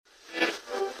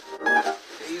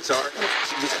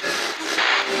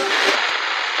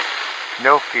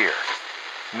No fear.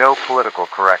 No political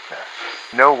correctness.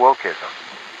 No wokeism.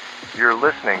 You're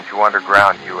listening to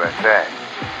Underground USA.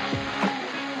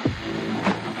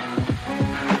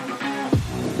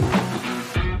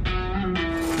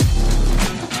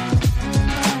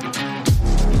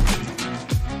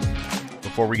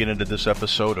 Before we get into this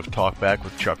episode of Talk Back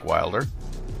with Chuck Wilder,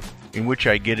 in which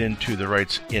I get into the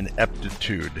right's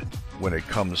ineptitude when it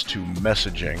comes to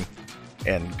messaging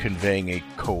and conveying a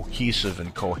cohesive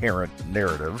and coherent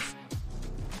narrative,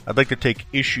 I'd like to take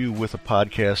issue with a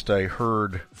podcast I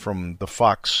heard from the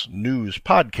Fox News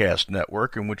Podcast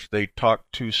Network, in which they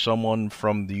talked to someone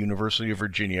from the University of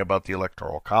Virginia about the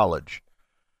Electoral College.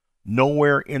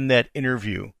 Nowhere in that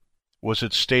interview was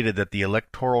it stated that the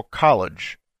Electoral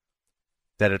College,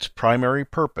 that its primary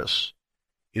purpose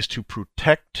is to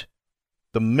protect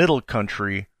the middle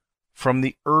country from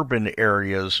the urban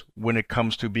areas when it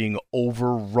comes to being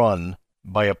overrun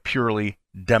by a purely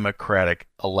democratic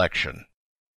election.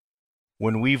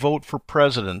 When we vote for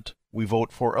president, we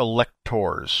vote for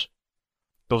electors.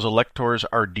 Those electors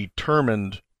are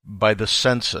determined by the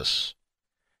census.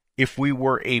 If we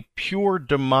were a pure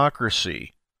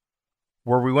democracy,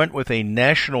 where we went with a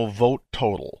national vote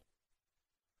total,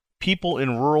 people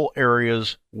in rural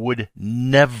areas would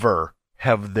never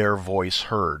have their voice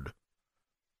heard.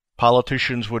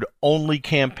 Politicians would only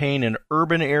campaign in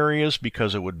urban areas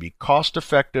because it would be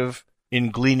cost-effective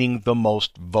in gleaning the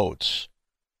most votes.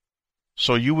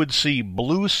 So you would see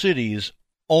blue cities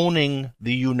owning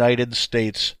the United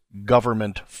States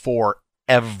government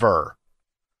forever.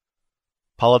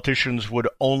 Politicians would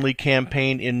only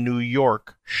campaign in New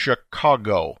York,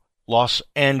 Chicago, Los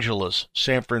Angeles,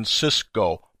 San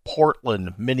Francisco,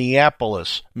 Portland,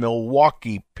 Minneapolis,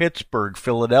 Milwaukee, Pittsburgh,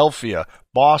 Philadelphia,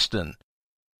 Boston.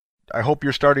 I hope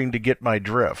you're starting to get my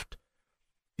drift.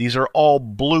 These are all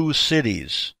blue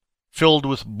cities, filled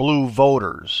with blue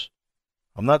voters.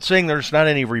 I'm not saying there's not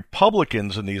any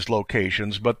Republicans in these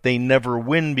locations, but they never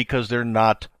win because they're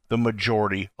not the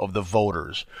majority of the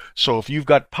voters. So if you've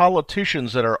got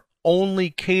politicians that are only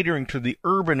catering to the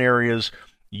urban areas,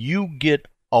 you get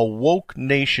a woke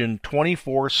nation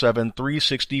 24/7,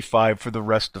 365 for the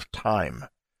rest of time.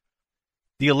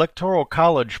 The Electoral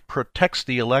College protects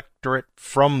the electorate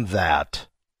from that.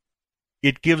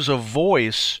 It gives a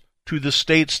voice to the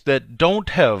states that don't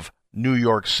have New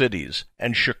York Cities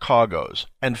and Chicagos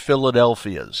and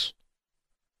Philadelphias.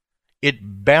 It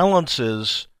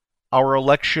balances our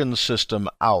election system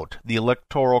out. The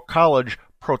Electoral College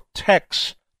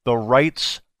protects the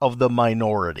rights of the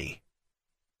minority.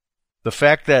 The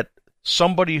fact that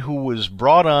somebody who was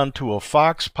brought on to a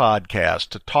Fox podcast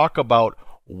to talk about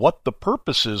what the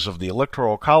purpose is of the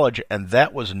Electoral College, and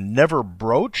that was never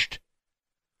broached.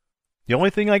 The only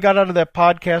thing I got out of that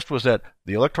podcast was that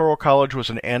the Electoral College was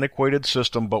an antiquated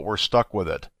system, but we're stuck with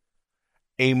it.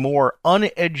 A more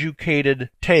uneducated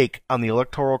take on the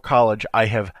Electoral College I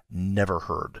have never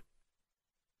heard.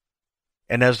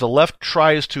 And as the left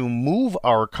tries to move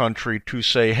our country to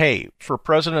say, hey, for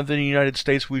President of the United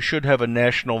States, we should have a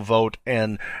national vote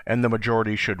and the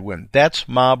majority should win. That's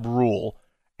mob rule,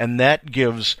 and that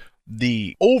gives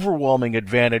the overwhelming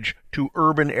advantage to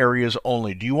urban areas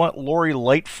only. Do you want Lori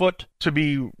Lightfoot to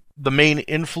be the main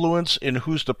influence in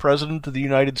who's the President of the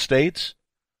United States?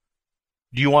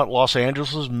 Do you want Los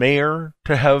Angeles' mayor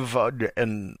to have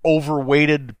an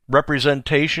overweighted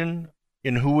representation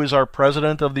in who is our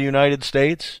President of the United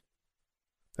States?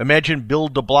 Imagine Bill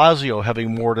de Blasio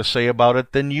having more to say about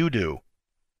it than you do.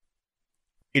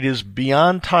 It is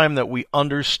beyond time that we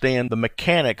understand the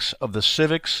mechanics of the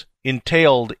civics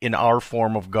entailed in our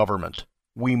form of government.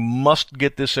 We must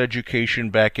get this education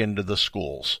back into the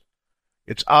schools.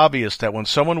 It's obvious that when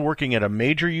someone working at a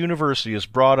major university is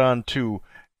brought on to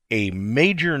a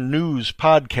major news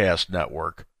podcast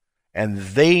network, and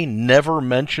they never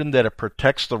mention that it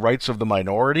protects the rights of the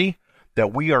minority,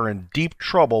 that we are in deep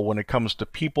trouble when it comes to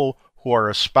people who are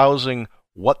espousing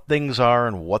what things are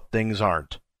and what things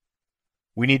aren't.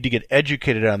 We need to get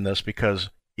educated on this, because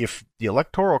if the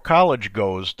Electoral College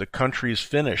goes, the country's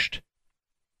finished.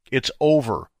 It's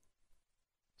over.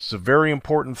 It's a very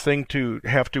important thing to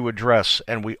have to address,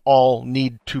 and we all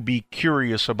need to be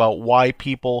curious about why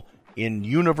people in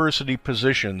university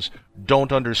positions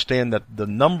don't understand that the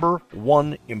number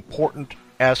one important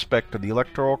aspect of the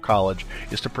Electoral College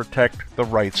is to protect the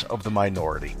rights of the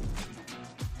minority.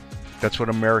 That's what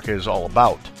America is all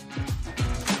about.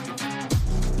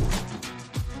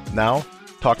 Now,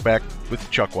 Talk Back with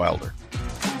Chuck Wilder.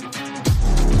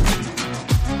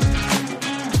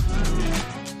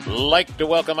 Like to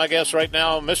welcome my guest right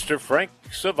now, Mr. Frank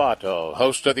Savato,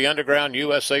 host of the Underground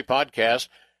USA podcast,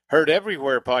 heard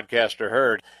everywhere podcasts are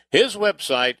heard. His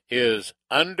website is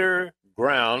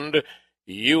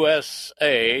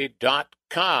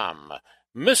undergroundusa.com.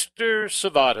 Mr.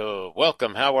 Savato,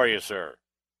 welcome. How are you, sir?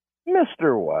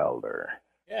 Mr. Wilder.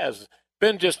 Yeah, it's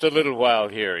been just a little while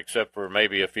here, except for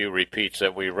maybe a few repeats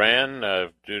that we ran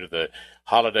due to the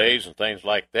holidays and things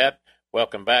like that.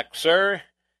 Welcome back, sir.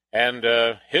 And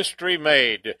history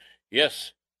made.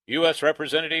 Yes, U.S.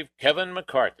 Representative Kevin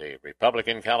McCarthy,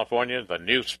 Republican California, the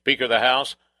new Speaker of the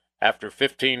House, after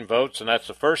 15 votes, and that's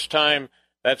the first time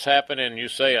that's happened in, you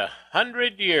say,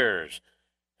 100 years.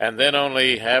 And then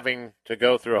only having to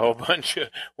go through a whole bunch of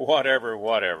whatever,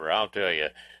 I'll tell you.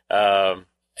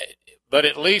 But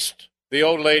at least the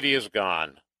old lady is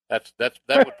gone. That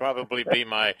would probably be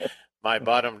my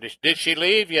bottom. Did she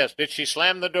leave? Yes. Did she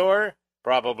slam the door?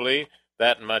 Probably.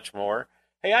 That and much more.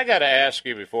 Hey, I got to ask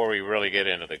you before we really get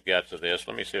into the guts of this.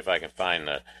 Let me see if I can find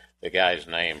the guy's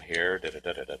name here.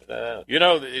 You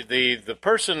know, the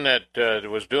person that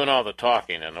was doing all the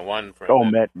talking and the one from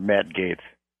Matt Gaetz.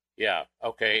 Yeah.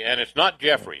 Okay. And it's not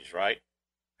Jeffries, right?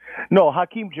 No,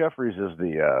 Hakeem Jeffries is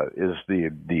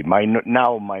the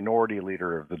now minority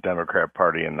leader of the Democrat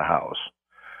Party in the House.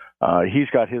 He's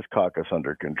got his caucus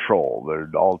under control.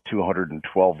 All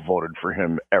 212 voted for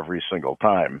him every single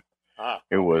time.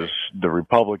 It was the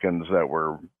Republicans that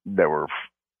were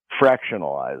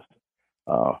fractionalized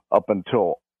up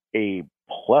until a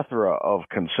plethora of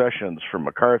concessions from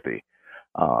McCarthy.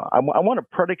 I want to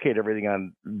predicate everything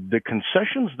on the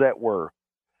concessions that were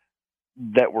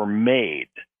made.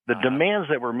 The demands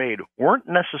that were made weren't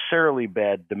necessarily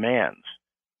bad demands.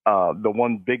 The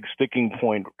one big sticking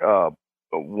point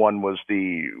one was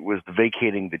the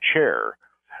vacating the chair.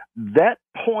 That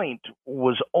point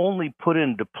was only put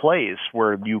into place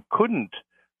where you couldn't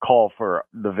call for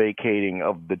the vacating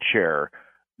of the chair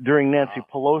during Nancy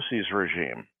Pelosi's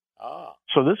regime.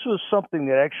 So this was something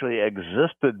that actually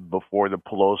existed before the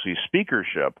Pelosi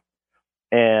speakership.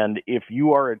 And if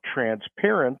you are a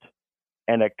transparent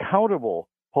and accountable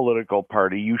political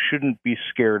party, you shouldn't be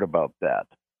scared about that.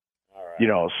 All right. You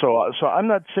know, so I'm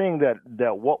not saying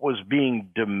that what was being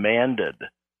demanded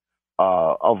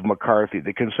of McCarthy,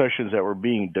 the concessions that were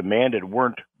being demanded,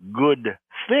 weren't good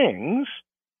things,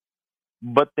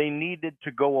 but they needed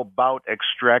to go about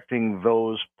extracting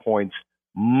those points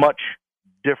much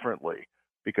differently,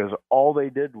 because all they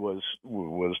did was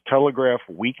telegraph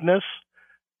weakness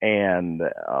and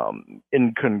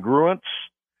incongruence,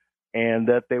 and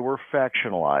that they were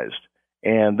factionalized.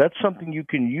 And that's something you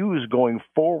can use going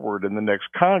forward in the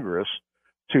next Congress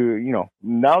to,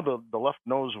 now the left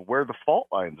knows where the fault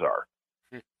lines are.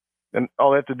 And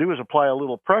all they have to do is apply a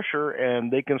little pressure,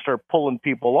 and they can start pulling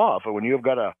people off. And when you've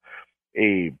got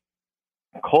a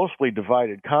closely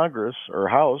divided Congress or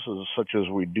House, such as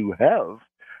we do have,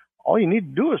 all you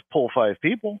need to do is pull 5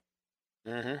 people.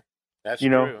 Mm-hmm. That's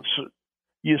true.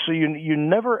 So you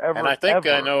never ever. And I think ever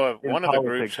I know one of the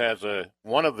politics. groups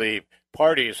one of the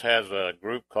parties has a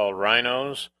group called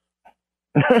Rhinos.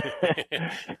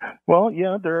 Well,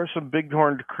 yeah, there are some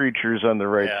big-horned creatures on the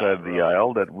right side of the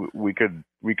aisle that we could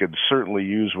certainly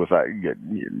use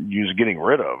getting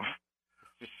rid of.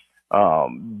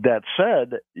 That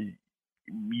said,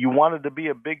 you wanted to be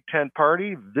a Big Tent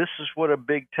party. This is what a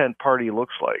Big Tent party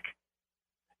looks like.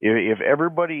 If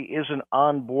everybody isn't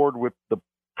on board with the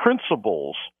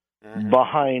principles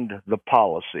behind the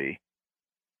policy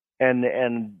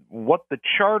and what the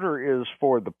charter is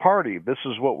for the party, this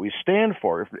is what we stand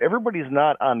for. If everybody's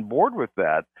not on board with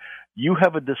that, you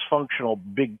have a dysfunctional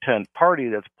Big Tent party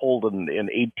that's pulled in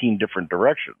 18 different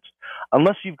directions.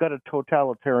 Unless you've got a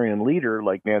totalitarian leader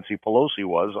like Nancy Pelosi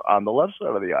was on the left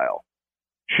side of the aisle.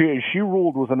 She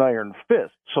ruled with an iron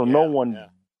fist, so no one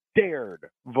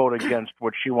dared vote against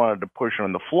what she wanted to push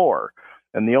on the floor.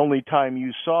 And the only time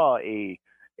you saw a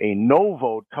no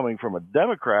vote coming from a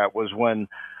Democrat was when,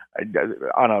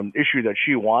 on an issue that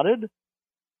she wanted,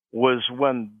 was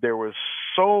when there was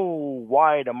so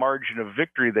wide a margin of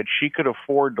victory that she could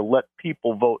afford to let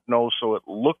people vote no so it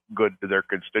looked good to their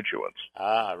constituents.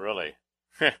 Ah, really?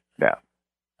 Yeah.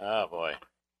 Oh, boy.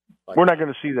 We're not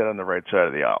going to see that on the right side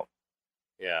of the aisle.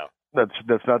 Yeah.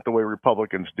 That's not the way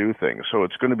Republicans do things. So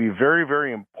it's going to be very,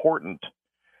 very important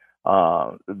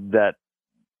that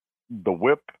the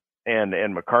whip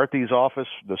and McCarthy's office,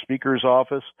 the Speaker's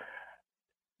office,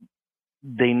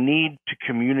 they need to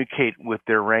communicate with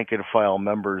their rank and file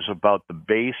members about the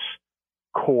base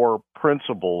core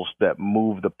principles that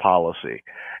move the policy.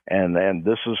 And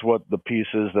this is what the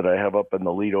piece is that I have up in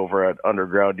the lead over at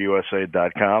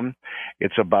undergroundusa.com.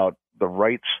 It's about the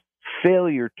rights,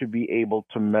 failure to be able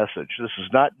to message. This is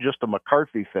not just a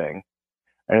McCarthy thing,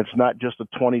 and it's not just a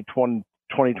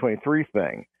 2023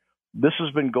 thing. This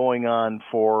has been going on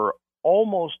for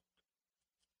almost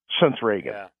since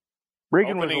Reagan. Yeah.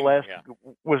 Reagan was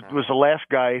the last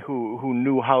guy who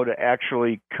knew how to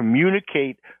actually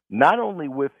communicate not only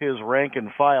with his rank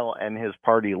and file and his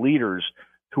party leaders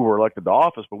who were elected to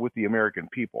office, but with the American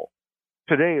people.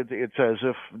 Today, it's as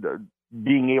if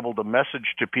being able to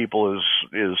message to people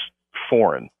is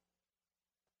foreign.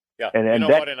 Yeah, and you know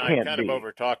that what? And I can't kind be. of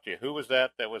overtalked you. Who was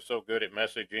that was so good at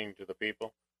messaging to the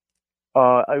people?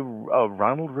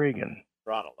 Ronald Reagan.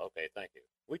 Ronald. Okay, thank you.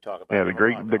 We talk about Yeah, him a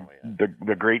lot, don't we?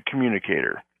 the great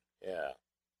communicator. Yeah,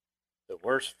 the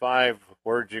worst 5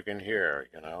 words you can hear.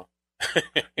 You know.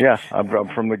 Yeah, I'm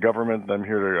from the government. I'm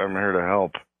here to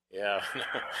help. Yeah,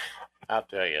 I'll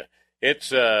tell you,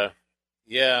 it's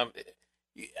yeah.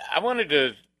 I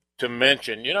wanted to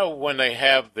mention, you know, when they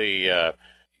have the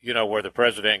you know, where the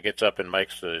president gets up and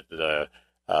makes the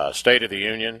State of the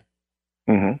Union,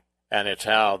 Mm-hmm. and it's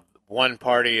how one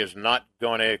party is not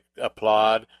going to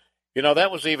applaud. You know,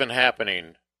 that was even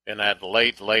happening in that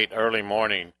late, early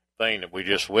morning thing that we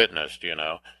just witnessed, you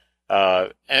know.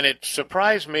 And it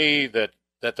surprised me that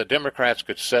the Democrats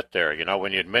could sit there, you know,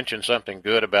 when you'd mention something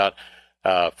good about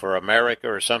for America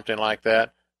or something like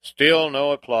that, still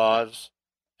no applause.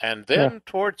 And then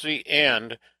towards the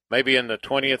end, maybe in the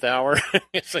 20th hour,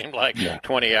 it seemed like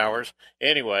 20 hours.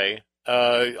 Anyway,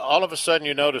 all of a sudden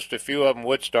you noticed a few of them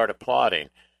would start applauding.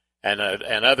 And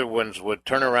other ones would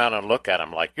turn around and look at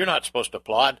them like, "You're not supposed to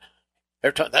applaud.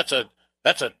 That's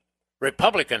a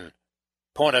Republican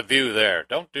point of view there.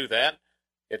 Don't do that."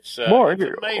 It's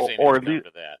amazing or it's come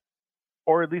to that.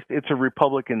 Or at least it's a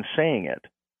Republican saying it.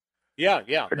 Yeah,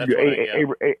 that's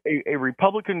right. A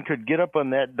Republican could get up on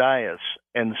that dais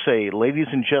and say, "Ladies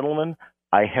and gentlemen,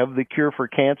 I have the cure for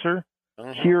cancer.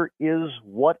 Mm-hmm. Here is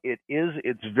what it is.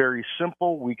 It's very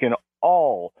simple. We can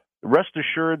all rest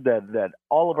assured that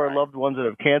all of our loved ones that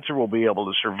have cancer will be able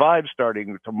to survive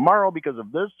starting tomorrow because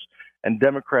of this," and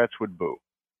Democrats would boo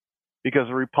because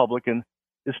a Republican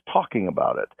is talking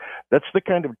about it. That's the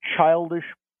kind of childish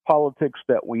politics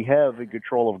that we have in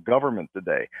control of government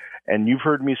today. And you've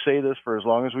heard me say this for as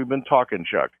long as we've been talking,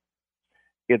 Chuck.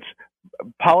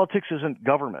 Politics isn't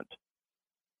government.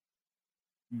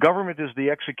 Government is the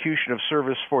execution of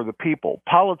service for the people.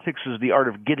 Politics is the art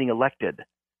of getting elected.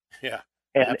 Yeah.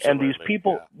 And these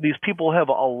people have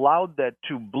allowed that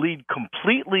to bleed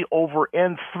completely over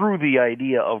and through the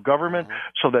idea of government,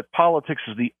 so that politics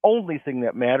is the only thing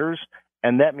that matters,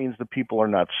 and that means the people are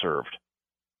not served.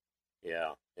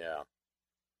 Yeah.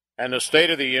 And the State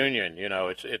of the Union, you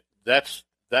know, that's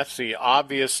the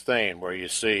obvious thing where you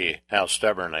see how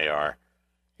stubborn they are.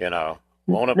 You know,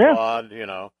 won't applaud. You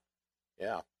know,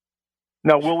 yeah.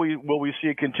 Now, will we see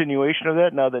a continuation of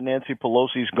that now that Nancy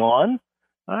Pelosi's gone?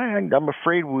 I'm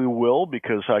afraid we will,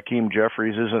 because Hakeem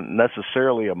Jeffries isn't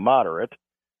necessarily a moderate.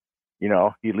 You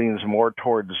know, he leans more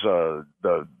towards the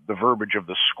verbiage of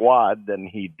the squad than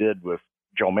he did with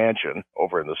Joe Manchin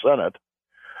over in the Senate.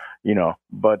 You know,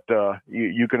 but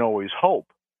you can always hope.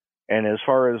 And as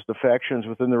far as the factions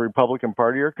within the Republican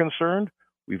Party are concerned,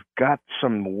 we've got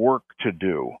some work to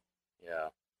do. Yeah.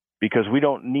 Because we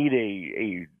don't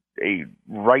need a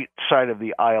right side of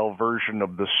the aisle version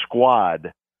of the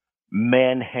squad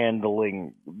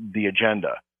manhandling the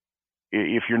agenda.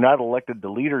 If you're not elected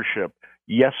to leadership,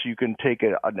 yes, you can take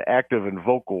an active and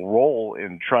vocal role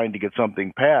in trying to get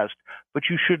something passed, but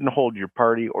you shouldn't hold your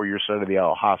party or your side of the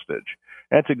aisle hostage.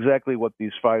 That's exactly what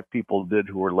these 5 people did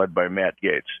who were led by Matt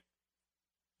Gaetz.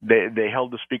 They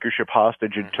held the speakership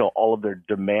hostage until all of their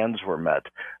demands were met.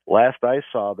 Last I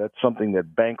saw, that's something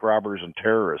that bank robbers and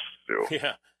terrorists do.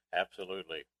 Yeah,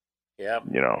 absolutely. Yeah.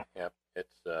 You know. Yep.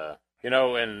 It's you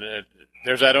know, and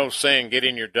there's that old saying,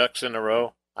 "Getting your ducks in a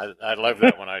row." I love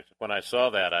that when I saw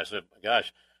that. I said,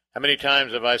 "Gosh, how many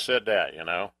times have I said that?" You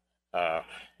know.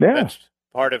 That's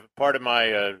part of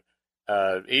my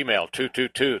email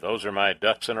 222. Those are my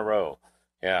ducks in a row.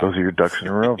 Yeah. Those are your ducks in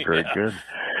a row. Very good.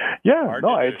 Yeah,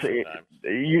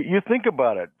 you think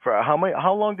about it. For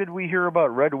how long did we hear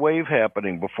about Red Wave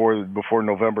happening before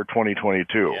November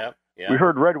 2022? Yeah. We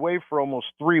heard Red Wave for almost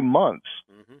 3 months.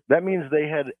 Mm-hmm. That means they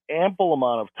had ample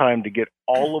amount of time to get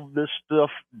all of this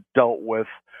stuff dealt with,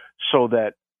 so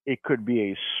that it could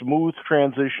be a smooth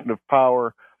transition of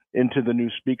power into the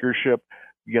new speakership.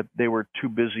 Yet they were too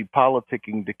busy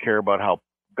politicking to care about how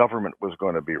government was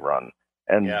going to be run,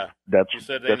 and that's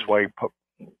why.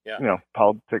 You know,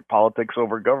 politics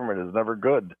over government is never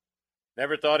good.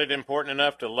 Never thought it important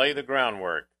enough to lay the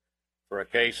groundwork for a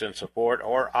case in support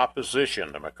or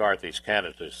opposition to McCarthy's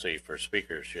candidacy for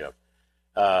speakership.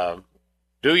 Do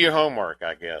your homework,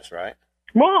 I guess, right?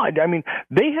 Well, I mean,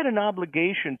 they had an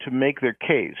obligation to make their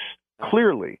case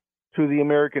clearly to the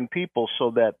American people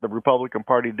so that the Republican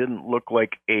Party didn't look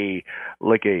like a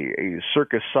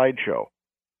circus sideshow,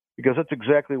 because that's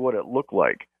exactly what it looked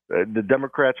like. The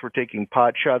Democrats were taking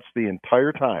pot shots the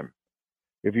entire time.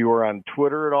 If you were on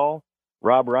Twitter at all,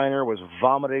 Rob Reiner was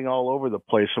vomiting all over the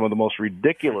place, some of the most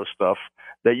ridiculous stuff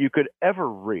that you could ever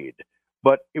read.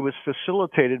 But it was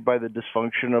facilitated by the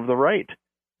dysfunction of the right.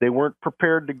 They weren't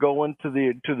prepared to go into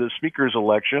the speaker's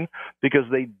election because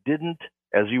they didn't,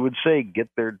 as you would say, get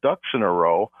their ducks in a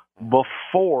row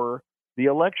before the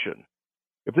election.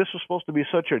 If this was supposed to be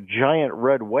such a giant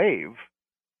red wave,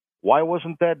 why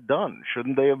wasn't that done?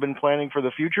 Shouldn't they have been planning for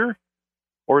the future?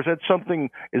 Or is that something?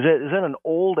 Is that an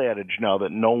old adage now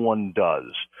that no one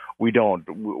does? We don't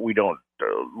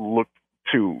look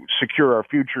to secure our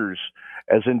futures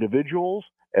as individuals,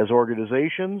 as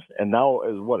organizations, and now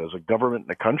as a government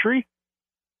in a country?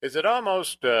 Is it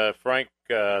almost, Frank,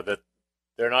 that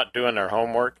they're not doing their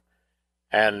homework?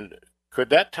 And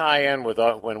could that tie in with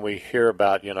when we hear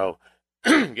about,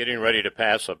 getting ready to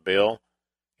pass a bill,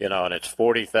 and it's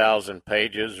 40,000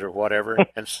 pages or whatever?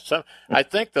 And I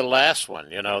think the last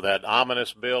one, that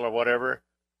ominous bill or whatever,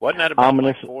 wasn't that about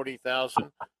ominous,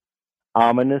 40,000?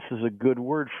 Ominous is a good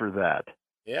word for that.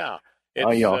 Yeah.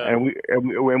 And we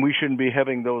shouldn't be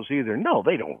having those either. No,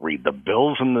 they don't read the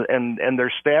bills, and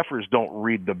their staffers don't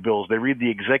read the bills. They read the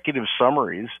executive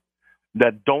summaries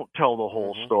that don't tell the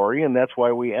whole story, and that's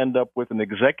why we end up with an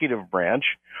executive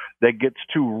branch that gets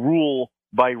to rule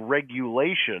by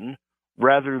regulation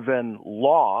rather than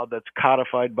law that's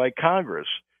codified by Congress.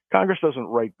 Congress doesn't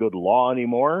write good law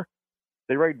anymore.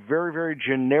 They write very, very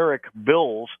generic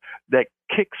bills that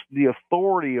kicks the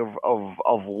authority of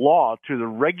law to the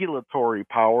regulatory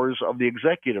powers of the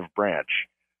executive branch.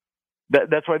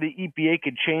 That's why the EPA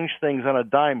could change things on a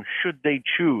dime should they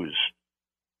choose,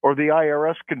 or the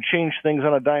IRS can change things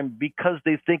on a dime because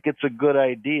they think it's a good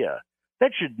idea.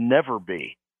 That should never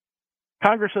be.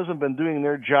 Congress hasn't been doing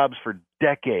their jobs for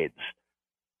decades.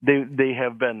 They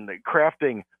have been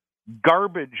crafting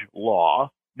garbage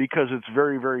law because it's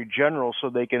very, very general so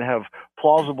they can have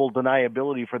plausible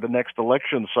deniability for the next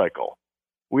election cycle.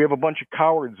 We have a bunch of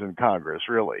cowards in Congress,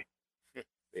 really.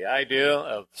 The idea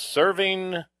of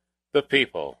serving the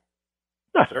people.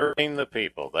 Serving the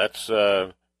people. That's,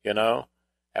 at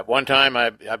one time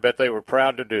I bet they were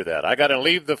proud to do that. I got to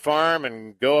leave the farm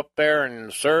and go up there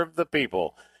and serve the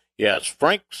people. Yes,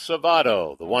 Frank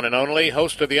Salvato, the one and only,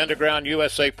 host of the Underground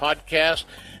USA podcast,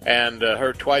 and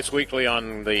heard twice weekly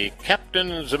on the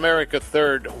Captain's America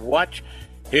Third Watch.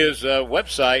 His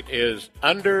website is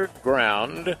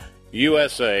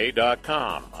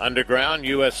undergroundusa.com.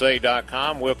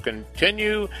 Undergroundusa.com. We'll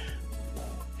continue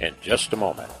in just a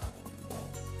moment.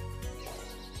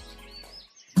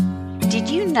 Did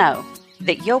you know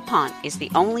that Yaupon is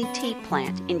the only tea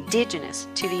plant indigenous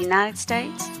to the United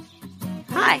States?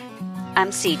 Hi,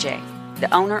 I'm CJ,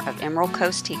 the owner of Emerald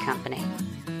Coast Tea Company.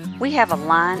 We have a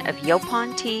line of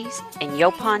Yaupon teas and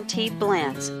Yaupon tea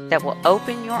blends that will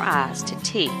open your eyes to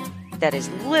tea that is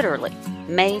literally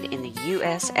made in the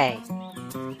USA.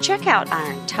 Check out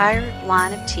our entire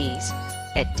line of teas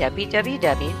at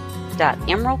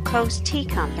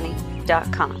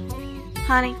www.emeraldcoastteacompany.com.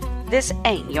 Honey, this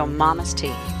ain't your mama's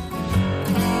tea.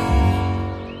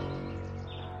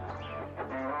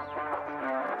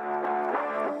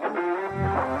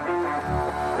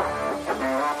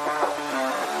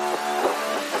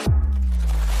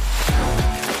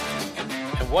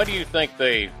 What do you think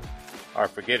they are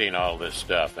forgetting all this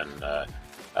stuff, and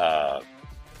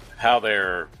how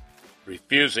they're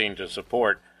refusing to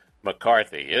support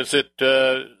McCarthy? Is it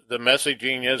the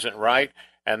messaging isn't right?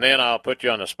 And then I'll put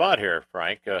you on the spot here,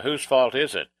 Frank. Whose fault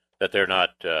is it that they're not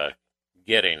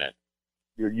getting it?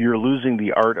 You're losing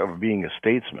the art of being a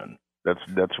statesman.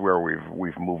 That's where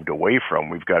we've moved away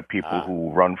from. We've got people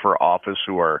who run for office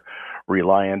who are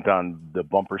reliant on the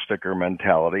bumper sticker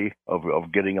mentality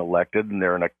of getting elected, and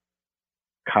they're in a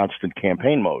constant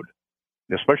campaign mode,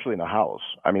 especially in the House.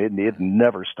 I mean, it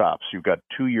never stops. You've got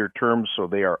 2-year terms, so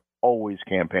they are always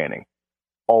campaigning,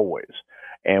 always.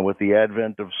 And with the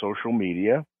advent of social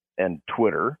media and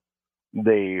Twitter,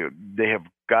 they have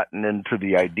gotten into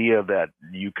the idea that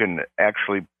you can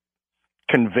actually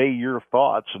convey your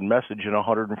thoughts and message in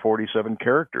 147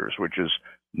 characters, which is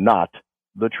not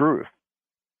the truth.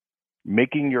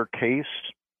 Making your case,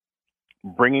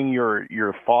 bringing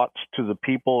your thoughts to the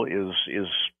people is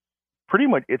pretty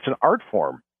much, it's an art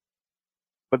form.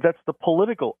 But that's the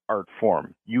political art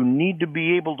form. You need to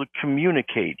be able to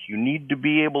communicate. You need to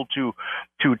be able to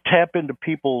tap into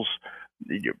people's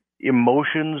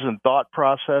emotions and thought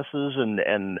processes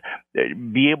and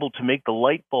be able to make the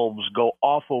light bulbs go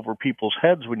off over people's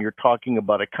heads when you're talking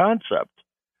about a concept.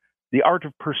 The art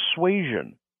of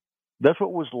persuasion. That's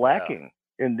what was lacking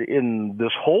in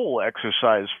this whole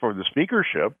exercise for the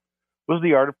speakership, was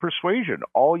the art of persuasion.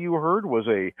 All you heard was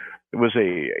a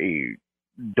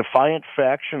defiant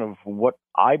faction of what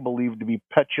I believe to be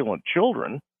petulant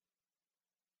children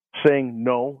saying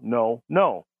no, no,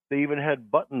 no. They even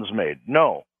had buttons made.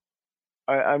 No.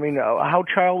 I mean, how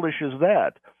childish is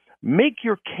that? Make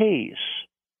your case.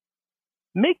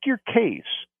 Make your case.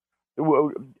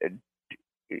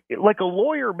 Like a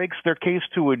lawyer makes their case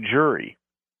to a jury.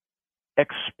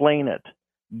 Explain it.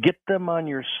 Get them on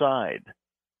your side.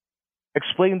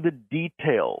 Explain the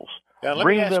details.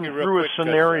 Bring them through a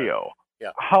scenario.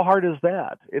 How hard is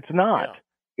that? It's not.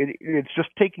 Yeah. It's just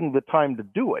taking the time to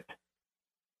do it.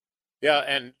 Yeah,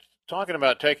 and talking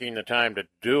about taking the time to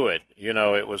do it,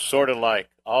 it was sort of like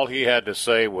all he had to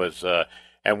say was,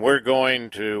 and we're going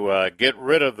to get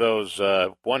rid of those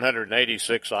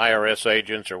 186 IRS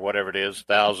agents or whatever it is,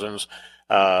 thousands,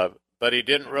 but he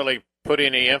didn't really put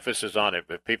any emphasis on it,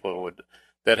 but people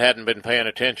that hadn't been paying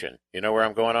attention. You know where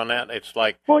I'm going on that? It's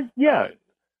like... Well, yeah.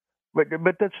 But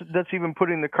that's even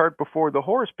putting the cart before the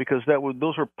horse, because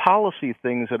those were policy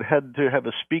things that had to have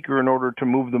a speaker in order to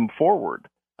move them forward.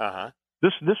 Uh-huh.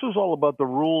 This was all about the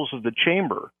rules of the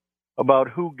chamber, about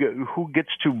who gets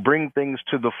to bring things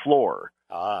to the floor,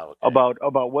 okay.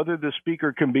 about whether the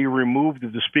speaker can be removed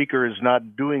if the speaker is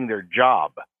not doing their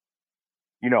job.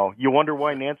 You wonder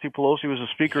why Nancy Pelosi was a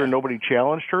speaker and nobody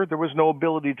challenged her. There was no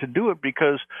ability to do it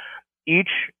because each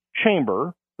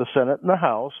chamber, the Senate and the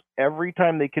House, every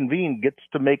time they convene, gets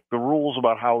to make the rules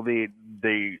about how the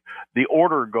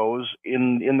order goes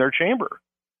in their chamber.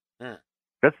 Hmm.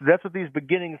 That's what these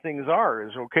beginning things are.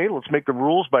 Is okay. Let's make the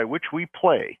rules by which we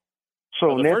play.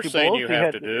 So the Nancy first thing Pelosi you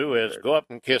have to do is go up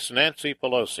and kiss Nancy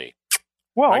Pelosi.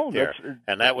 Well, right there,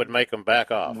 and that would make them back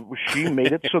off. She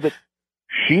made it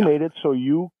so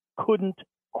you couldn't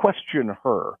question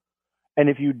her, and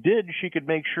if you did, she could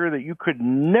make sure that you could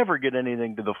never get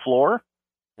anything to the floor.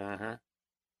 Mm-hmm.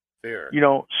 Fair.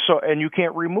 And you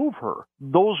can't remove her.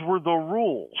 Those were the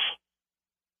rules.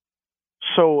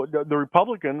 So the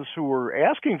Republicans who were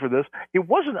asking for this, it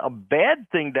wasn't a bad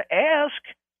thing to ask.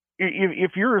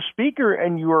 If you're a speaker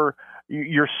and you're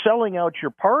selling out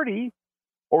your party,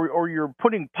 or you're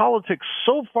putting politics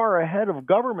so far ahead of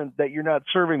government that you're not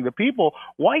serving the people,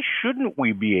 why shouldn't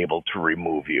we be able to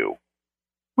remove you?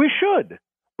 We should,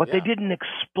 but they didn't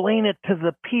explain it to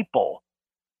the people.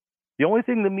 The only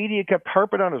thing the media kept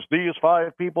harping on is these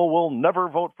 5 people will never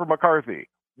vote for McCarthy.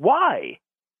 Why?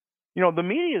 The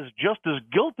media is just as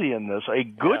guilty in this. A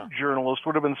good journalist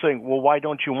would have been saying, well, why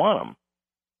don't you want them?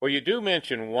 Well, you do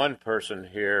mention one person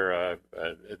here.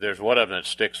 There's one of them that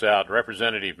sticks out,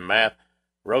 Representative Matt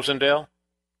Rosendale.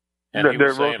 And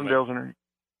Rosendale's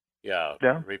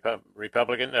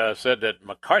Republican, said that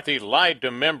McCarthy lied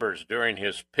to members during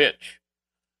his pitch,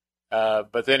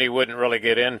 but then he wouldn't really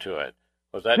get into it.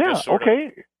 Was that just sort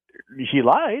of... He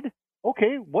lied.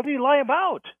 Okay, what did he lie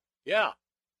about? Yeah.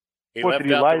 He left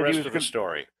out the rest of the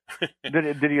story.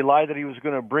 Did he lie that he was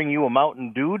going to bring you a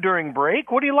Mountain Dew during break?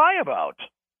 What did he lie about?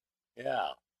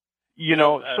 Yeah.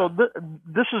 So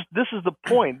this is the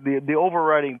point, the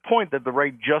overriding point that the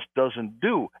right just doesn't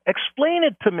do. Explain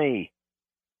it to me.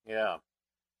 Yeah.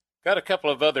 Got a couple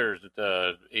of other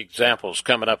examples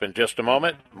coming up in just a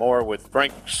moment. More with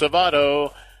Frank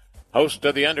Salvato, host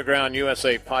of the Underground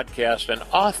USA podcast and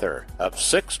author of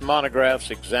 6 monographs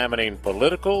examining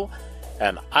political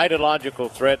and ideological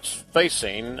threats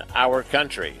facing our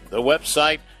country. The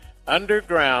website,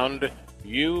 Underground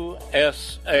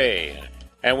USA.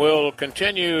 And we'll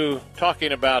continue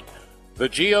talking about the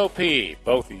GOP,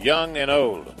 both young and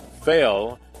old,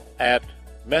 fail at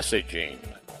messaging.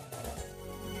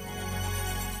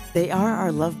 They are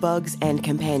our love bugs and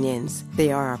companions.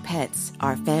 They are our pets,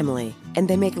 our family, and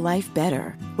they make life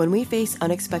better. When we face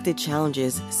unexpected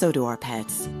challenges, so do our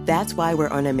pets. That's why we're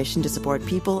on a mission to support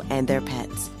people and their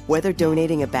pets. Whether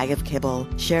donating a bag of kibble,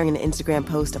 sharing an Instagram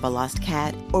post of a lost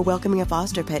cat, or welcoming a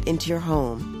foster pet into your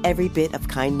home, every bit of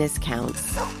kindness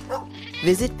counts.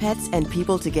 Visit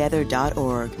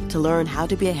petsandpeopletogether.org to learn how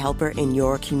to be a helper in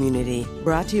your community.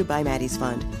 Brought to you by Maddie's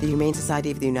Fund, the Humane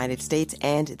Society of the United States,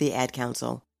 and the Ad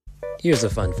Council. Here's a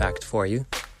fun fact for you.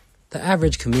 The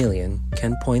average chameleon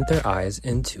can point their eyes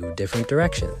in 2 different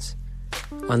directions.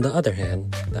 On the other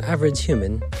hand, the average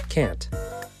human can't.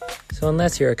 So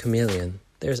unless you're a chameleon,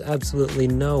 There's absolutely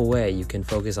no way you can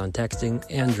focus on texting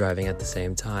and driving at the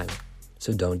same time.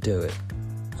 So don't do it.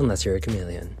 Unless you're a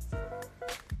chameleon.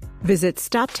 Visit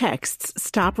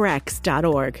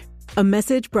StopTextsStopWrecks.org. A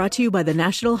message brought to you by the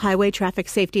National Highway Traffic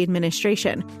Safety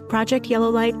Administration, Project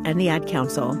Yellow Light, and the Ad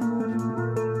Council.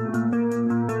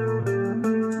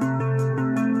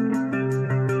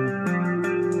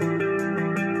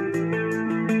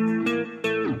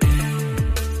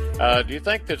 Do you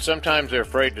think that sometimes they're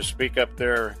afraid to speak up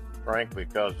there, Frank,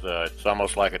 because it's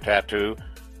almost like a tattoo?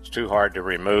 It's too hard to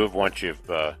remove once you've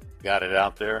got it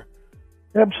out there?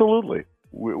 Absolutely.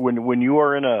 When you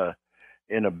are in a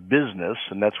business,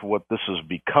 and that's what this has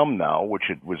become now, which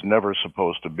it was never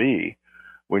supposed to be.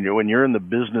 When you're in the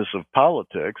business of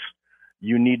politics,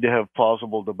 you need to have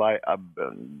plausible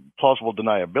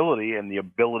deniability and the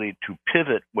ability to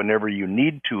pivot whenever you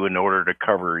need to in order to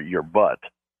cover your butt.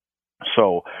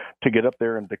 So to get up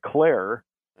there and declare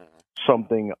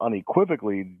something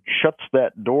unequivocally shuts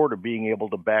that door to being able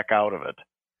to back out of it.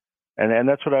 And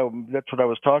that's what I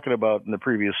was talking about in the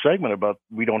previous segment about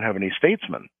we don't have any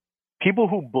statesmen. People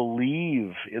who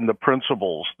believe in the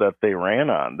principles that they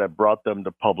ran on that brought them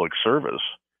to public service,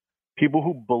 people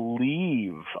who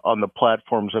believe on the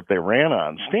platforms that they ran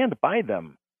on, stand by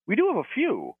them. We do have a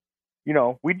few.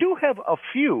 We do have a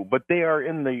few, but they are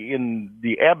in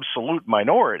the absolute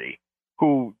minority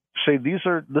who say this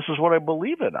is what I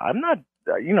believe in. I'm not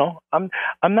I'm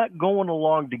not going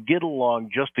along to get along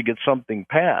just to get something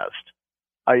passed.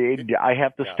 I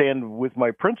have to stand with my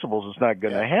principles. It's not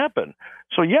going to happen.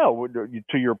 So to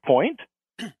your point,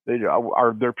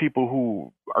 are there people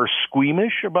who are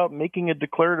squeamish about making a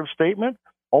declarative statement?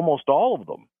 Almost all of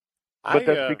them. But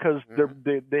that's because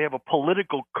they have a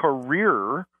political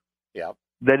career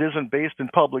that isn't based in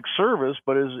public service,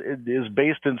 but is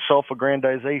based in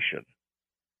self-aggrandization.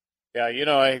 Yeah,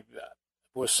 I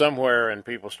was somewhere and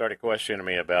people started questioning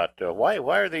me about why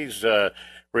are these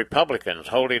Republicans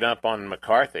holding up on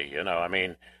McCarthy?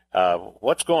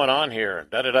 What's going on here?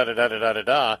 Da da da da da da da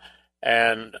da.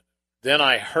 And then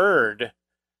I heard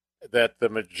that the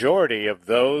majority of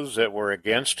those that were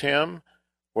against him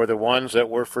were the ones that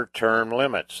were for term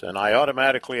limits, and I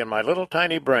automatically, in my little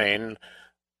tiny brain,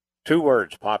 two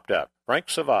words popped up: Frank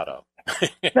Savato.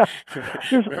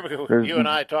 Remember, you and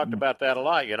I talked about that a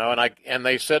lot, and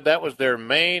they said that was their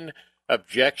main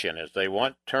objection, is they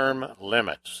want term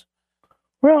limits.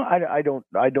 Well, I don't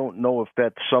know if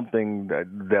that's something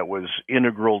that was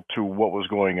integral to what was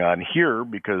going on here,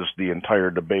 because the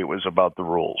entire debate was about the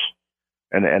rules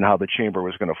and how the chamber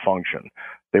was going to function.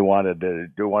 They wanted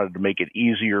to make it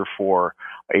easier for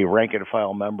a rank and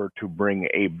file member to bring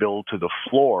a bill to the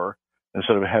floor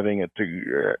instead of having it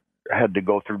had to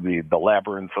go through the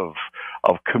labyrinth of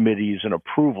committees and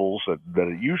approvals that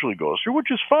it usually goes through,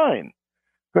 which is fine.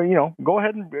 But, go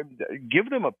ahead and give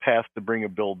them a path to bring a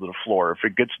bill to the floor. If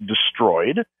it gets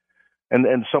destroyed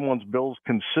and someone's bills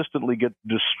consistently get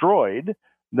destroyed,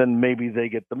 then maybe they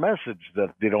get the message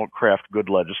that they don't craft good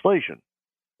legislation,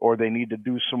 or they need to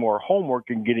do some more homework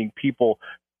in getting people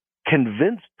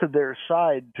convinced to their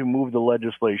side to move the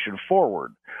legislation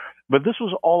forward. But this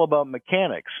was all about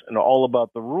mechanics and all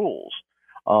about the rules.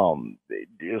 I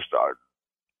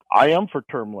am for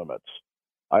term limits.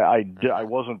 I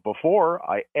wasn't before.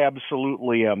 I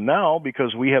absolutely am now,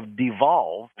 because we have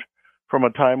devolved from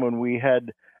a time when we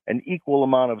had an equal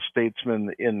amount of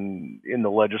statesmen in the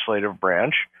legislative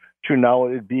branch to now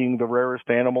it being the rarest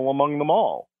animal among them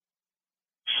all.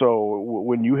 So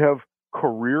when you have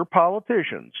career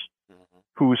politicians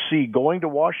who see going to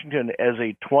Washington as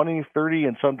a 20, 30,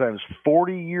 and sometimes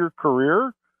 40-year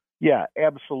career, yeah,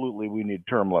 absolutely we need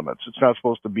term limits. It's not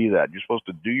supposed to be that. You're supposed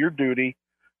to do your duty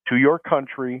to your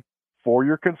country, for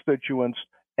your constituents,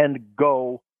 and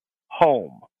go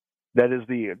home. That is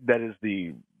the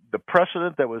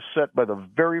precedent that was set by the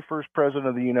very first president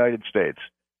of the United States.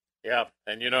 Yeah,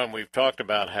 and and we've talked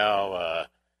about how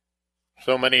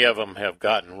so many of them have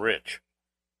gotten rich.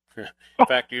 In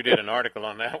fact, you did an article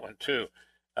on that one too.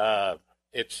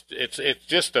 It's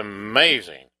just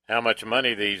amazing how much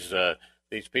money these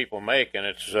people make, and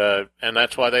and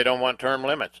that's why they don't want term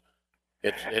limits.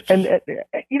 And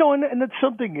that's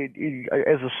something.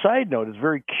 As a side note, is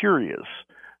very curious.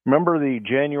 Remember the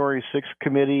January 6th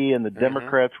committee, and the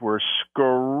Democrats were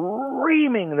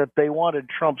screaming that they wanted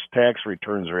Trump's tax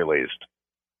returns released.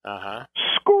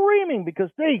 Screaming, because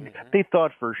they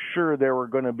thought for sure there were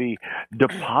going to be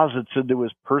deposits into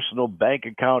his personal bank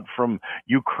account from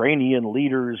Ukrainian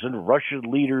leaders and Russian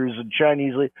leaders and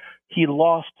Chinese leaders. He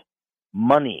lost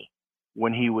money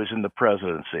when he was in the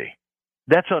presidency.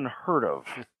 That's unheard of.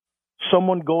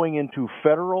 Someone going into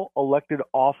federal elected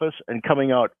office and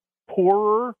coming out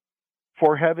poorer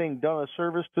for having done a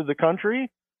service to the country.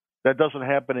 That doesn't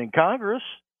happen in Congress.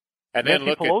 And then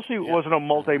Nancy Pelosi wasn't a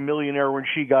multimillionaire when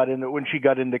she got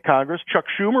into Congress. Chuck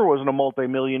Schumer wasn't a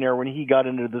multimillionaire when he got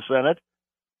into the Senate.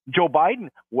 Joe Biden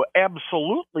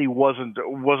absolutely wasn't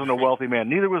a wealthy man.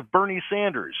 Neither was Bernie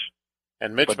Sanders.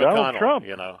 And Mitch Donald McConnell, Trump,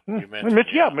 you mentioned.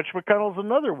 Mitch McConnell's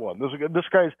another one. This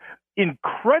guy's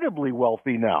incredibly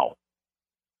wealthy now.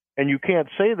 And you can't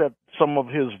say that some of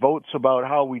his votes about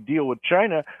how we deal with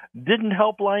China didn't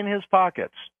help line his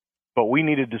pockets. But we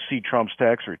needed to see Trump's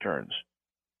tax returns.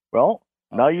 Well,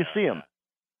 now you see him.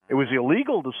 It was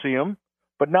illegal to see him,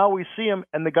 but now we see him,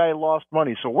 and the guy lost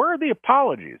money. So where are the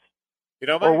apologies?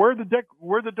 Or where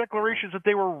are the declarations that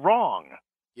they were wrong?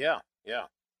 Yeah.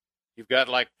 You've got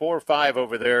like 4 or 5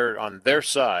 over there on their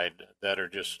side that are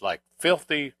just like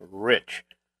filthy rich.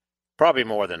 Probably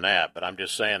more than that, but I'm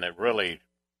just saying that really,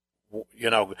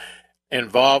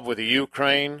 involved with the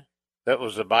Ukraine. That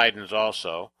was the Bidens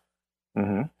also.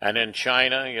 Mm-hmm. And in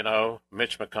China,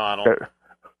 Mitch McConnell.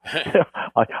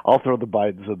 I'll throw the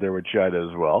Bidens in there with China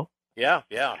as well. Yeah.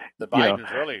 The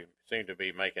Bidens really seem to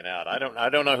be making out. I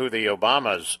don't know who the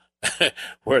Obamas,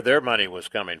 where their money was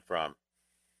coming from.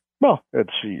 Well,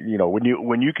 it's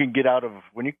when you can get out of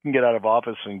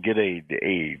office and get a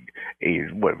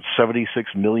 $76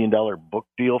 million book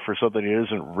deal for something that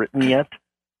isn't written yet,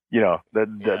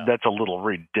 that's a little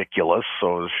ridiculous.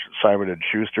 So Simon and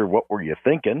Schuster, what were you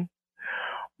thinking?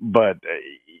 But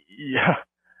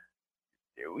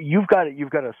you've got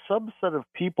a subset of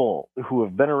people who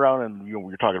have been around, and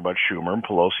we're talking about Schumer and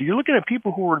Pelosi. You're looking at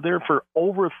people who were there for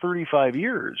over 35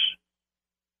 years,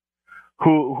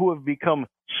 who have become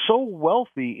so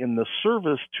wealthy in the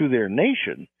service to their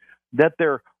nation that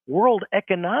they're World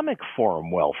Economic Forum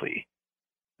wealthy.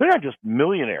 They're not just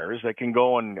millionaires that can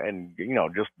go and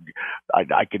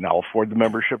I can now afford the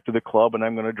membership to the club, and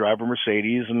I'm going to drive a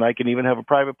Mercedes, and I can even have a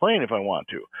private plane if I want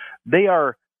to. They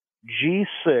are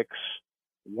G6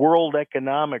 World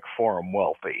Economic Forum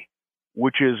wealthy,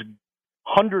 which is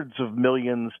hundreds of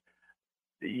millions,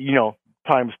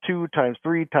 times 2, times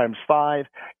 3, times 5,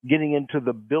 getting into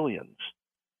the billions.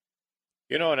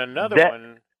 And another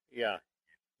one, yeah.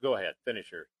 Go ahead, finish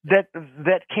your. That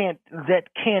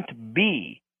can't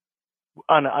be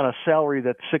on a salary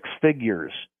that's 6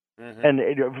 figures. Mm-hmm.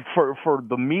 And for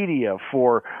the media,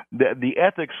 for the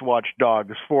ethics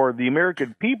watchdogs, for the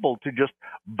American people to just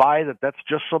buy that's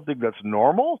just something that's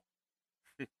normal,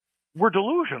 we're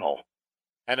delusional.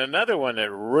 And another one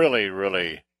that really,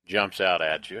 really jumps out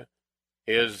at you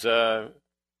is, the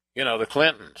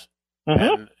Clintons. Mm-hmm.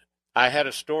 And I had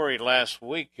a story last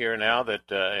week here now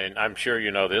that, and I'm sure you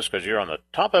know this because you're on the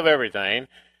top of everything,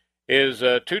 is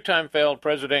a 2-time failed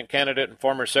president candidate and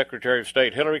former Secretary of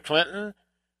State Hillary Clinton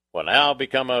will now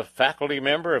become a faculty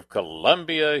member of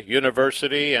Columbia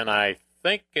University, and I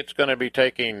think it's going to be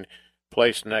taking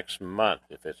place next month,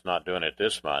 if it's not doing it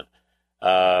this month.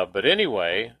 But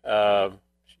anyway,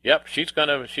 she's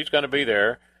gonna be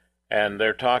there, and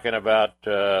they're talking about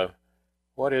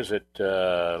what is it?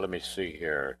 Let me see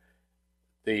here.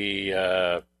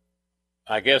 I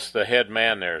guess the head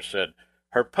man there said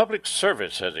her public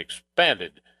service has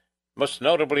expanded, most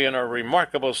notably in her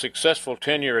remarkable successful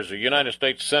tenure as a United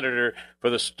States Senator for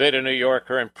the state of New York,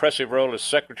 her impressive role as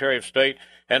Secretary of State,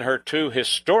 and her 2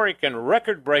 historic and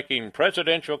record-breaking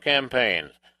presidential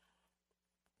campaigns.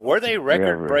 Were they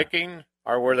record-breaking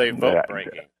or were they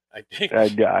vote-breaking?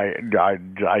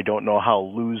 I don't know how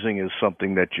losing is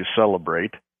something that you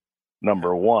celebrate.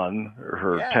 Number one,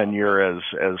 her tenure as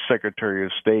Secretary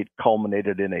of State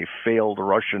culminated in a failed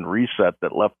Russian reset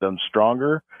that left them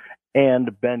stronger,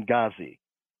 and Benghazi.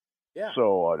 Yeah.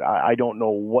 So I don't know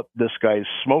what this guy's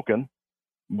smoking,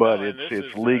 but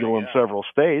it's legal in several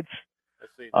states.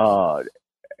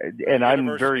 And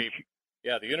I'm very...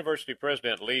 Yeah, the university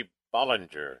president, Lee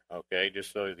Bollinger, okay,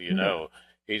 just so you know.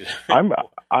 He's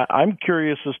I'm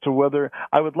curious as to whether...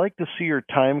 I would like to see her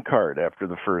time card after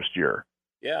the first year.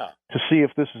 Yeah. To see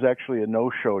if this is actually a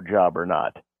no-show job or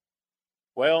not.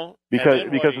 Well, because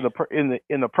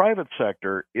in the private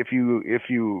sector, if you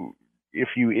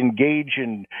engage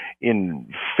in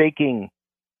faking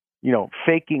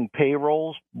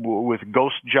payrolls with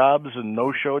ghost jobs and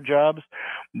no-show jobs,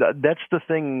 that's the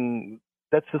thing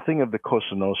of the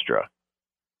Cosa Nostra.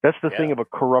 That's the thing of a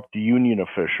corrupt union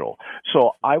official.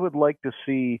 So I would like to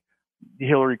see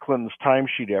Hillary Clinton's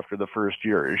timesheet after the first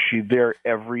year. Is she there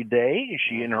every day? Is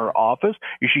she in her office?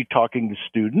 Is she talking to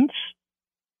students?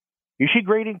 Is she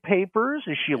grading papers?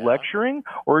 Is she lecturing?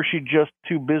 Or is she just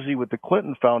too busy with the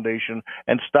Clinton Foundation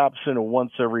and stops in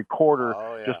once every quarter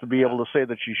just to be able to say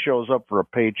that she shows up for a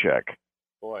paycheck?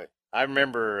 Boy, I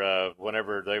remember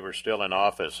whenever they were still in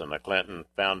office in the Clinton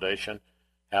Foundation,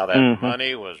 how that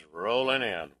money was rolling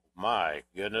in. My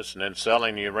goodness, and then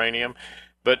selling uranium.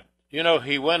 But, you know,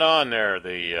 he went on there,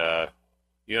 the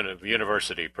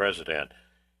university president,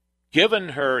 given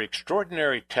her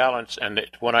extraordinary talents, and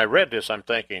when I read this, I'm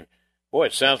thinking, boy,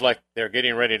 it sounds like they're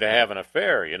getting ready to have an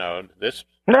affair, you know. This,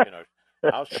 you know,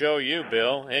 I'll show you,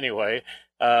 Bill. Anyway,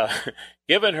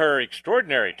 given her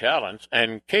extraordinary talents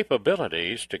and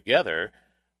capabilities together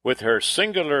with her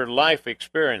singular life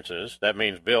experiences, that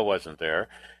means Bill wasn't there,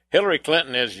 Hillary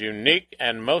Clinton is unique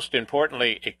and, most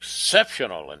importantly,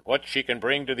 exceptional in what she can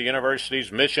bring to the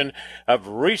university's mission of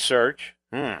research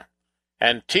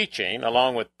and teaching,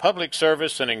 along with public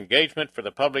service and engagement for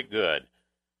the public good.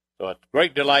 So it's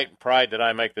great delight and pride that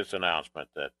I make this announcement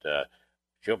that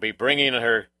she'll be bringing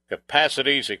her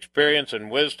capacities, experience,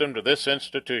 and wisdom to this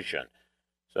institution.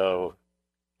 So,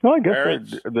 well, I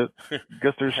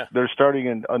guess they're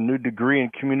starting a new degree in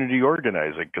community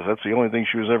organizing, because that's the only thing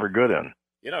she was ever good in.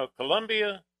 You know,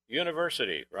 Columbia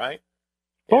University, right?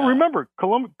 Well, remember,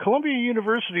 Columbia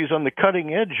University is on the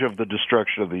cutting edge of the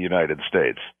destruction of the United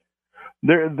States.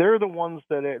 They're the ones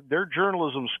that their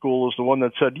journalism school is the one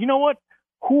that said, you know what,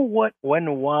 who, what,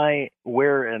 when, why,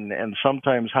 where, and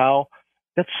sometimes how.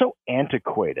 That's so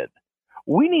antiquated.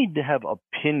 We need to have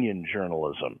opinion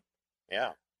journalism.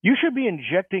 Yeah. You should be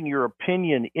injecting your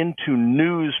opinion into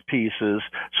news pieces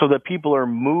so that people are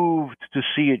moved to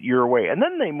see it your way. And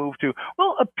then they move to,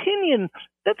 well, opinion,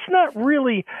 that's not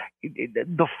really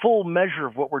the full measure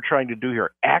of what we're trying to do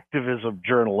here. Activism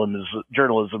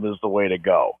journalism is the way to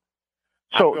go.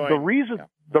 So the reason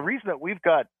that we've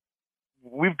got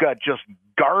just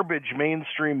garbage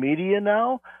mainstream media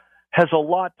now has a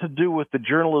lot to do with the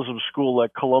journalism school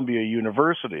at Columbia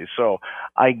University. So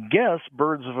I guess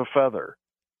birds of a feather.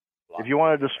 If you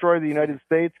want to destroy the United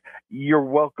States, you're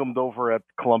welcomed over at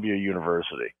Columbia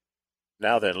University.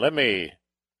 Now then, let me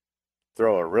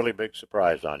throw a really big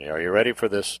surprise on you. Are you ready for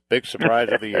this big surprise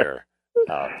of the year?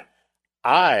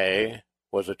 I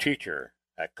was a teacher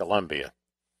at Columbia.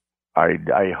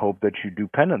 I hope that you do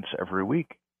penance every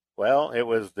week. Well, it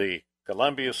was the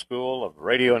Columbia School of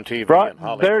Radio and TV in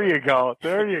Hollywood. There you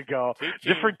go.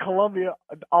 Different Columbia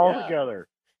altogether.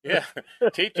 Yeah,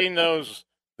 teaching those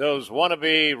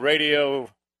wannabe radio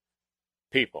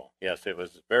people. Yes, it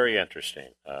was very interesting.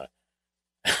 I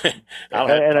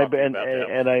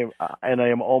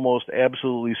am almost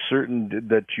absolutely certain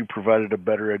that you provided a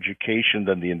better education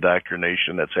than the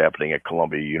indoctrination that's happening at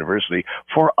Columbia University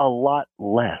for a lot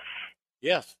less.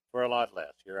 Yes, for a lot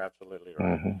less. You're absolutely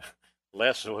right. Mm-hmm.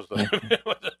 Less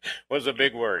was a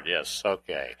big word. Yes.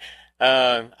 Okay.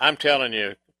 I'm telling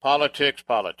you, politics.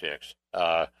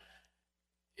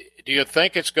 Do you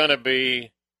think it's going to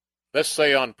be, let's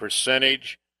say on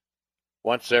percentage,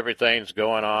 once everything's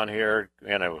going on here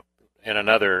in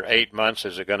another 8 months,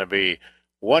 is it going to be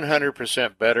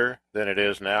 100% better than it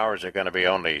is now, or is it going to be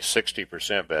only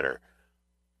 60% better?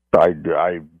 I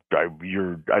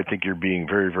think you're being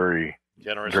very, very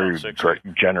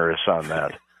generous on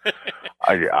that.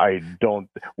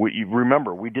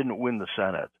 Remember, we didn't win the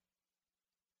Senate.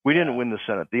 We didn't win the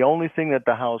Senate. The only thing that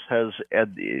the House has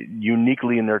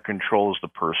uniquely in their control is the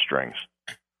purse strings.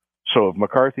 So if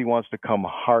McCarthy wants to come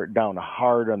down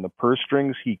hard on the purse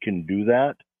strings, he can do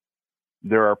that.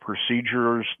 There are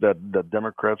procedures that the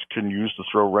Democrats can use to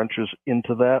throw wrenches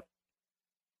into that.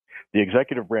 The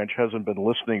executive branch hasn't been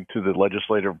listening to the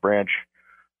legislative branch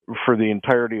for the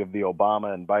entirety of the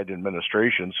Obama and Biden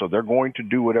administration, so they're going to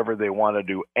do whatever they want to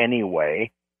do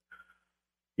anyway.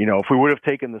 You know, if we would have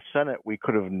taken the Senate, we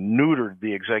could have neutered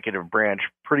the executive branch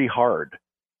pretty hard.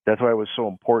 That's why it was so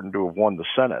important to have won the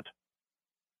Senate.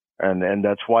 And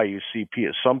that's why you see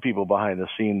some people behind the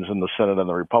scenes in the Senate on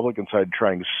the Republican side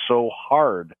trying so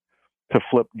hard to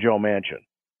flip Joe Manchin.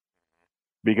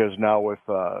 Because now with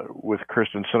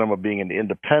Kyrsten Sinema being an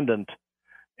independent,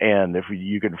 and if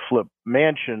you can flip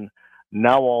Manchin,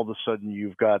 now all of a sudden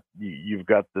you've got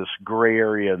this gray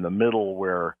area in the middle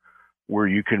where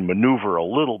you can maneuver a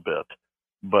little bit,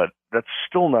 but that's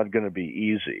still not going to be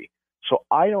easy. So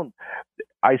I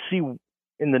see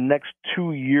in the next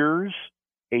 2 years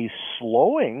a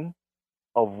slowing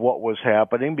of what was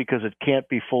happening, because it can't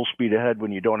be full speed ahead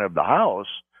when you don't have the House,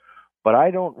 but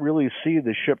I don't really see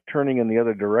the ship turning in the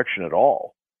other direction at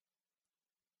all.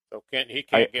 So he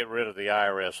can't get rid of the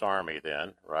IRS army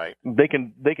then, right? They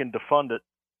can defund it.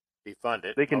 Defund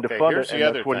it. They can defund here's it, the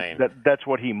and other thing. That's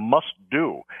what he must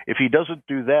do. If he doesn't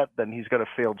do that, then he's got a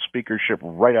failed speakership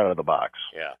right out of the box.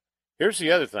 Yeah. Here's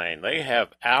the other thing. They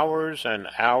have hours and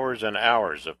hours and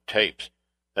hours of tapes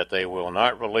that they will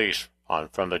not release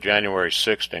from the January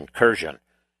 6th incursion.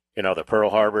 The Pearl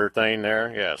Harbor thing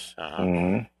there. Yes.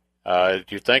 Mm-hmm. Do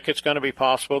you think it's going to be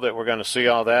possible that we're going to see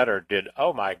all that, or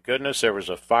oh my goodness, there was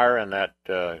a fire in that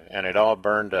and it all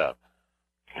burned up?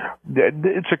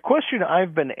 It's a question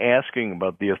I've been asking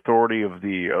about the authority of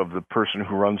the person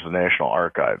who runs the National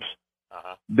Archives.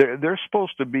 Uh-huh. They're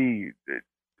supposed to be,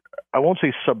 I won't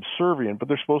say subservient, but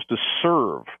they're supposed to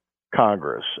serve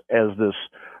Congress as this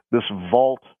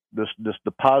vault, this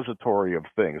depository of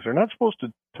things. They're not supposed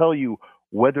to tell you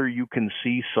whether you can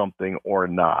see something or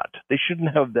not. They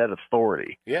shouldn't have that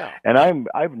authority. Yeah. And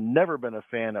I've never been a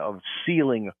fan of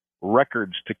sealing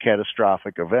records to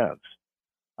catastrophic events.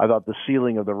 I thought the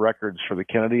sealing of the records for the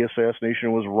Kennedy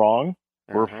assassination was wrong.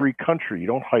 We're a free country. You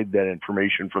don't hide that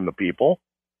information from the people.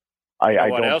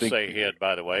 What else they hid,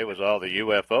 by the way, was all the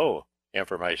UFO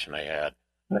information they had.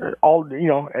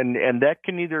 And that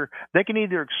can either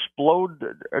explode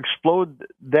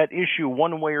that issue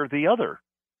one way or the other.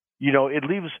 It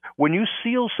leaves, when you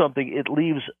seal something, it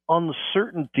leaves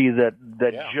uncertainty that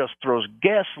just throws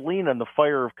gasoline on the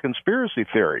fire of conspiracy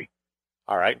theory.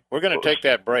 All right, we're going to take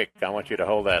that break. I want you to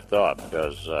hold that thought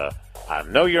because I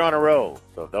know you're on a roll,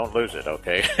 so don't lose it,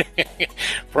 okay?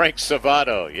 Frank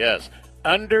Salvato, yes.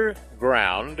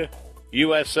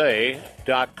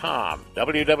 UndergroundUSA.com.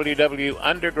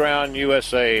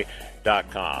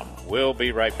 www.undergroundusa.com. We'll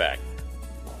be right back.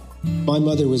 My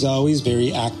mother was always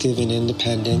very active and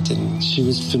independent, and she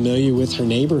was familiar with her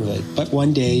neighborhood. But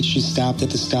one day, she stopped at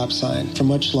the stop sign for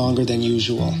much longer than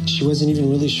usual. She wasn't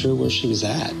even really sure where she was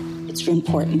at. It's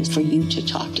important for you to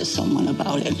talk to someone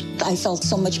about it. I felt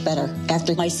so much better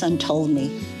after my son told me,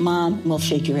 Mom, we'll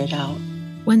figure it out.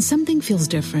 When something feels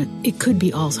different, it could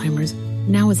be Alzheimer's.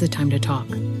 Now is the time to talk.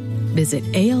 Visit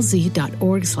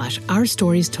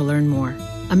alz.org/ourstories to learn more.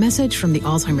 A message from the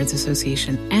Alzheimer's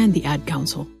Association and the Ad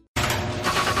Council.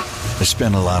 I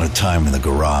spent a lot of time in the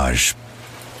garage,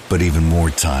 but even more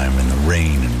time in the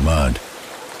rain and mud.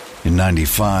 In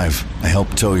 95, I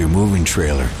helped tow your moving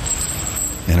trailer.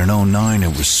 And in 09,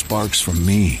 it was sparks from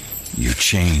me, your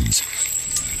chains,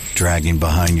 dragging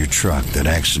behind your truck that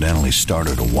accidentally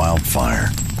started a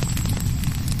wildfire.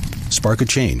 Spark a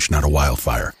change, not a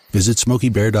wildfire. Visit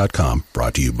SmokeyBear.com,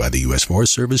 brought to you by the U.S.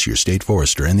 Forest Service, your state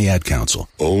forester, and the Ad Council.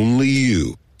 Only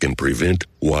you can prevent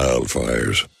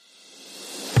wildfires.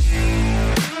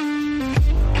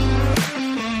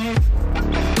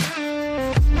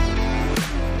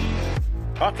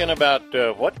 Talking about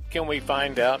what can we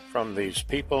find out from these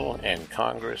people in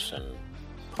Congress and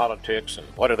politics, and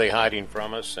what are they hiding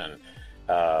from us? And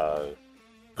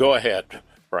go ahead,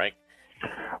 Frank.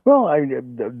 Well,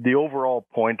 the overall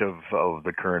point of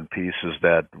the current piece is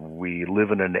that we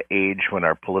live in an age when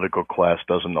our political class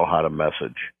doesn't know how to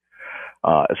message,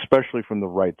 especially from the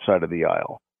right side of the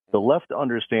aisle. The left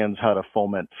understands how to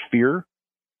foment fear,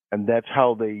 and that's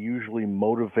how they usually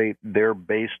motivate their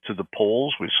base to the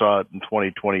polls. We saw it in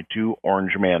 2022,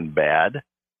 Orange Man bad.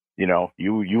 You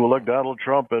elect Donald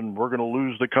Trump and we're going to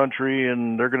lose the country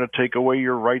and they're going to take away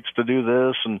your rights to do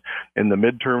this. And in the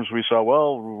midterms, we saw,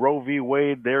 Roe v.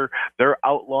 Wade, they're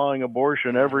outlawing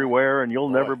abortion everywhere and you'll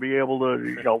never be able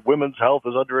to, women's health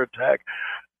is under attack.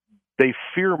 They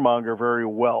fearmonger very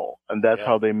well, and that's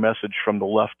how they message from the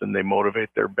left and they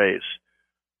motivate their base.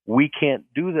 We can't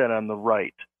do that on the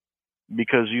right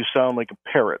because you sound like a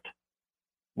parrot.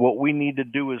 What we need to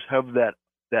do is have that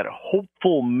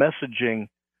hopeful messaging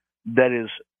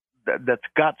that's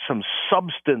got some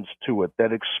substance to it,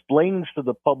 that explains to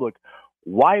the public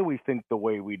why we think the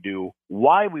way we do,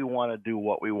 why we want to do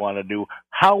what we want to do,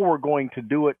 how we're going to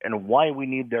do it, and why we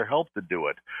need their help to do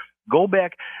it. Go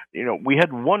back, we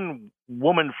had one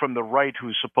woman from the right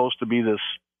who's supposed to be this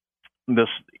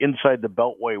inside the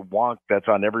beltway wonk that's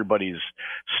on everybody's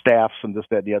staffs and this,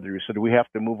 that, and the other, who said we have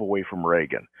to move away from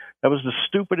Reagan. That was the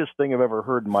stupidest thing I've ever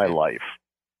heard in my life.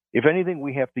 If anything,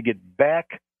 we have to get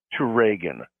back to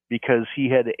Reagan because he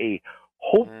had a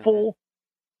hopeful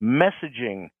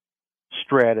messaging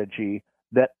strategy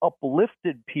that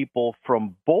uplifted people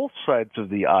from both sides of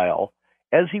the aisle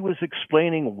as he was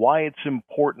explaining why it's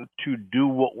important to do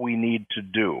what we need to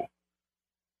do.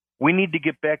 We need to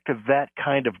get back to that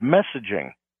kind of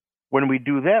messaging. When we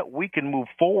do that, we can move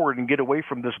forward and get away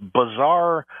from this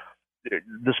bizarre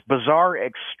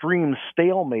extreme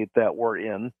stalemate that we're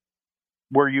in,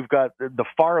 where you've got the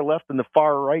far left and the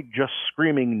far right just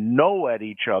screaming no at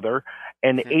each other,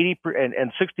 and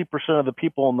 60% of the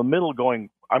people in the middle going,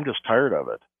 "I'm just tired of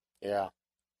it." Yeah,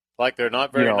 like they're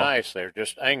not very nice; they're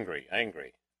just angry.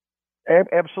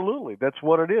 Absolutely, that's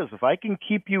what it is. If I can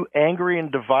keep you angry and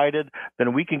divided,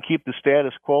 then we can keep the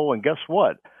status quo. And guess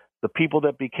what? The people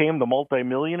that became the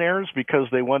multimillionaires because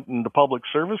they went into public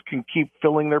service can keep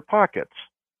filling their pockets.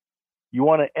 You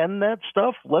want to end that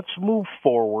stuff? Let's move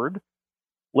forward.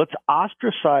 Let's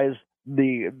ostracize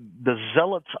the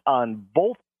zealots on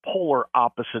both polar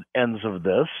opposite ends of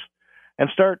this and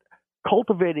start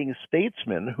cultivating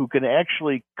statesmen who can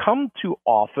actually come to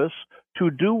office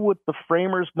to do what the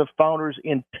framers and the founders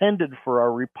intended for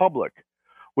our republic,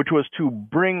 which was to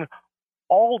bring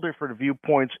all different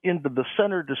viewpoints into the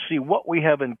center to see what we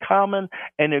have in common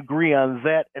and agree on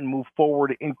that and move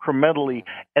forward incrementally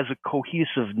as a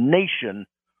cohesive nation,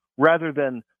 rather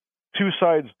than two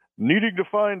sides needing to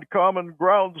find common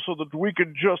ground so that we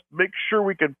can just make sure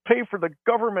we can pay for the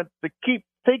government to keep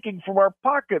taking from our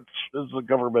pockets as the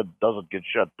government doesn't get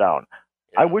shut down.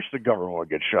 I wish the government would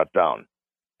get shut down.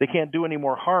 They can't do any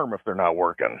more harm if they're not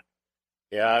working.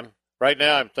 Yeah, right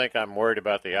now I'm worried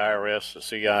about the IRS, the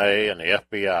CIA, and the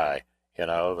FBI. You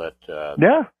know, that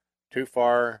too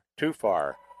far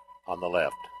on the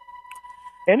left.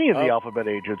 Any of the alphabet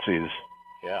agencies.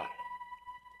 Yeah.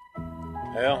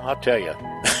 Well, I'll tell you.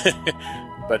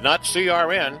 But not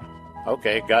CRN.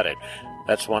 Okay, got it.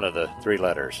 That's one of the 3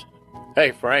 letters.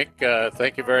 Hey, Frank,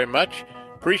 thank you very much.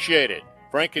 Appreciate it.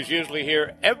 Frank is usually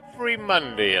here every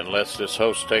Monday unless this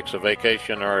host takes a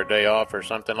vacation or a day off or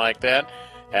something like that.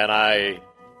 And I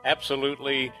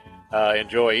absolutely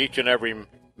enjoy each and every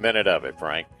minute of it,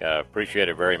 Frank. Appreciate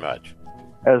it very much.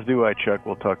 As do I, Chuck.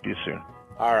 We'll talk to you soon.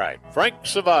 All right. Frank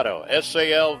Salvato,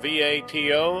 Salvato,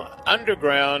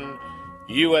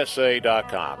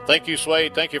 undergroundusa.com. Thank you,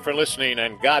 Swade. Thank you for listening,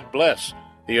 and God bless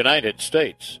the United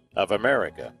States of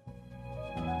America.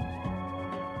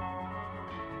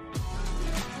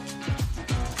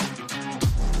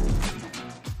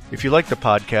 If you like the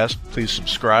podcast, please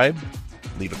subscribe,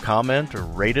 leave a comment, or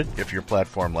rate it if your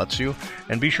platform lets you,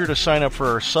 and be sure to sign up for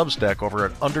our Substack over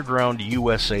at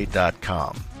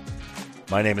undergroundusa.com.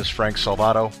 My name is Frank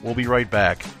Salvato. We'll be right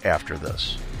back after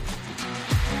this.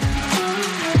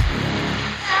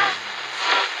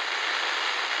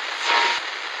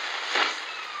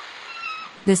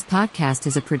 This podcast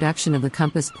is a production of the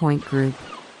Compass Point Group.